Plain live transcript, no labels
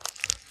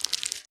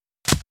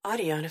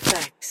Audion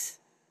effects.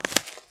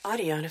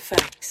 Audion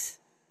effects.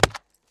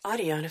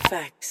 Audion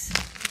effects.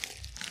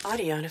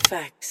 Audion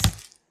effects.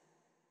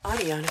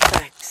 Audion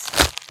effects.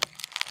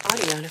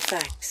 Audion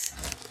effects.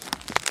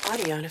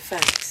 Audion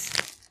effects.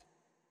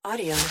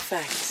 Audion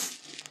effects.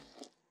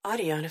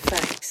 Audion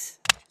effects.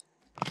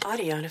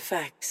 Audion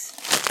effects.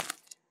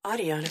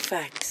 Audion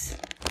effects.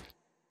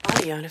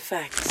 Audion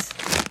effects.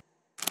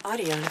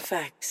 Audion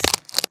effects.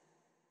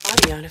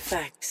 Audion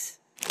effects.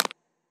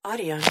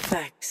 Audion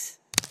effects.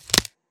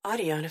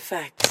 Audion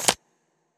effects.